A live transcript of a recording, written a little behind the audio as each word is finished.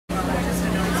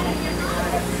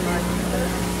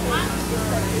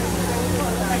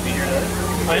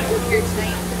When? Here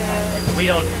tonight. We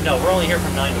don't, no, we're only here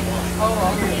from 9 to 1.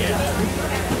 Oh, okay.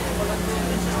 Yeah.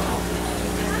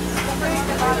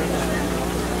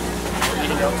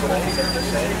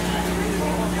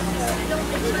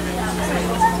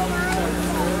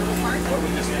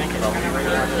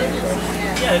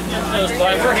 Yeah, if you notice,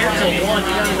 but we're here till 1.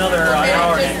 You got another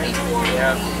hour and a half.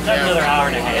 Yeah. Got another hour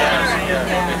and a half. Yeah.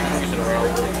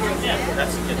 Yeah.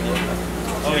 That's a good deal.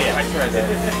 Oh, yeah. I tried that.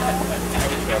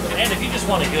 And if you just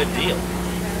want a good deal.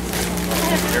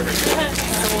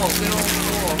 Cool.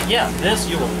 Yeah, this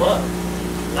you will love.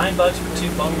 $9 for 2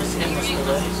 boneless, skinless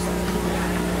fillets.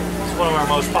 It's one of our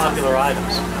most popular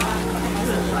items.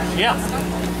 Yeah,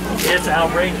 it's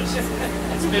outrageous.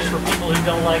 It's fish for people who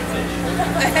don't like fish.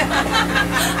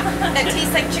 That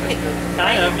tastes like chicken.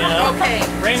 Kind of, you know. Okay.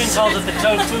 Raymond calls it the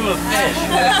tofu of fish.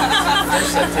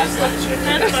 That tastes like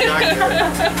chicken. It's not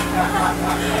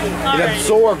good. It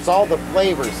absorbs all the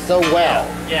flavors so well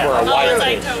Yeah. for a white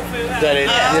like fish tofu. that it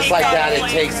just like that it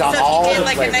takes on all So if the you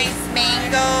get like a flavors. nice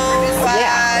mango,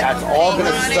 Yeah, that's all thing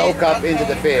gonna on soak it. up into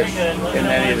the fish, and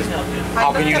then it is.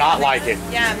 How can you not like it?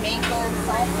 Yeah, mango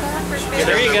salsa for fish.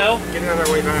 There you go. Getting on our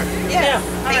way back. Yeah.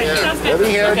 All right, sounds We'll good.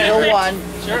 be here Okay. until 1.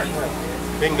 Sure.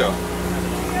 Bingo.